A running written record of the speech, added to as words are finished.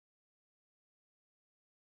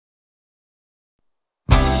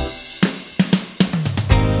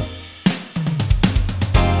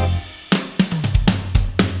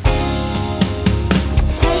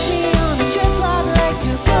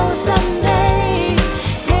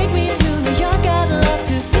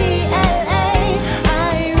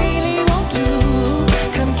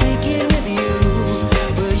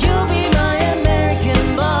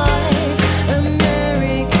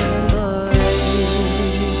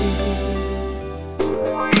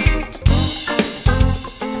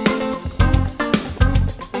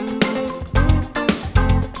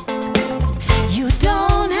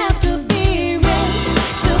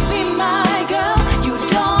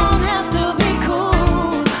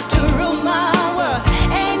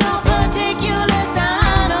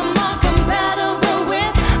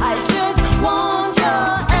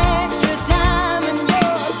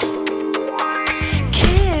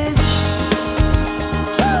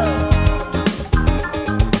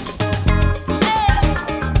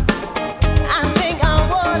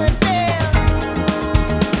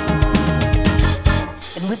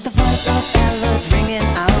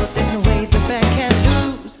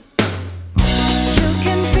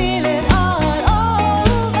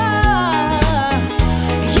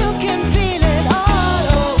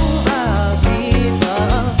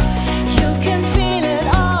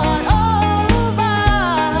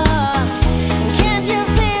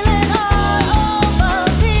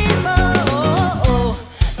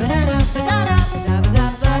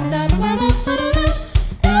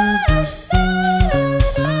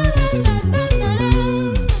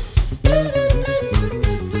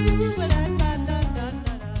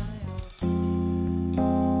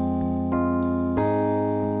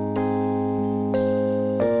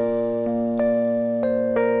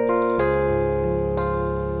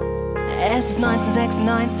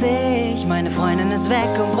98, meine Freundin ist weg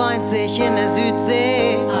und bräunt sich in der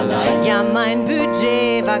Südsee. Allein? Ja, mein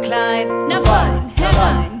Budget war klein. Na fein,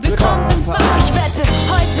 herein, willkommen im Verein. Ich wette,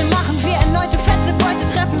 heute machen wir erneute fette Beute,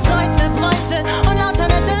 treffen Säute, Bräute und lauter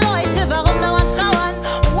nette Leute. Warum dauernd trauern?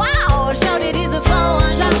 Wow, schau dir diese Frau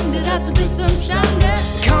an. Schande, dazu bist du imstande.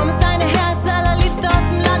 Kaum ist deine Herz allerliebste aus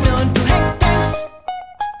dem Lande und du hängst.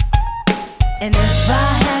 And if I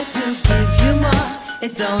had to give you more,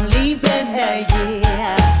 it's only been a year.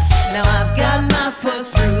 Now I've got my foot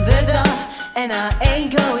through the door, and I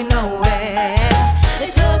ain't going nowhere.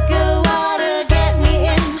 It took a while to get me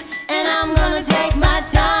in, and I'm gonna take my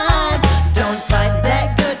time. Don't fight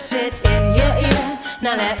that good shit in your ear,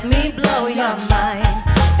 now let me blow your mind.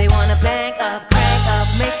 They wanna blank up, crank up,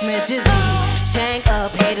 makes me dizzy. Tank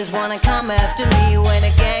up, haters wanna come after me. When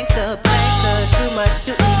a gangster, prankster, too much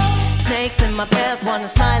to eat. Snakes in my path wanna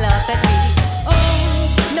smile up at me.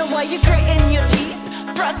 Oh, know why you're gritting your teeth?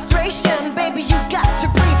 Frustration, baby, you got to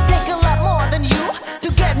breathe. Take a lot more than you to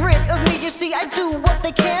get rid of me. You see, I do what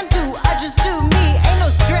they can't do. I just do me, ain't no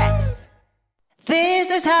stress.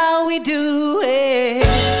 This is how we do it.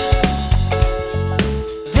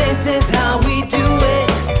 This is how we do it.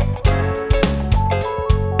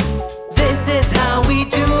 This is how we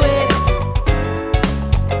do it.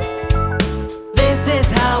 This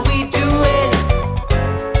is how we do it.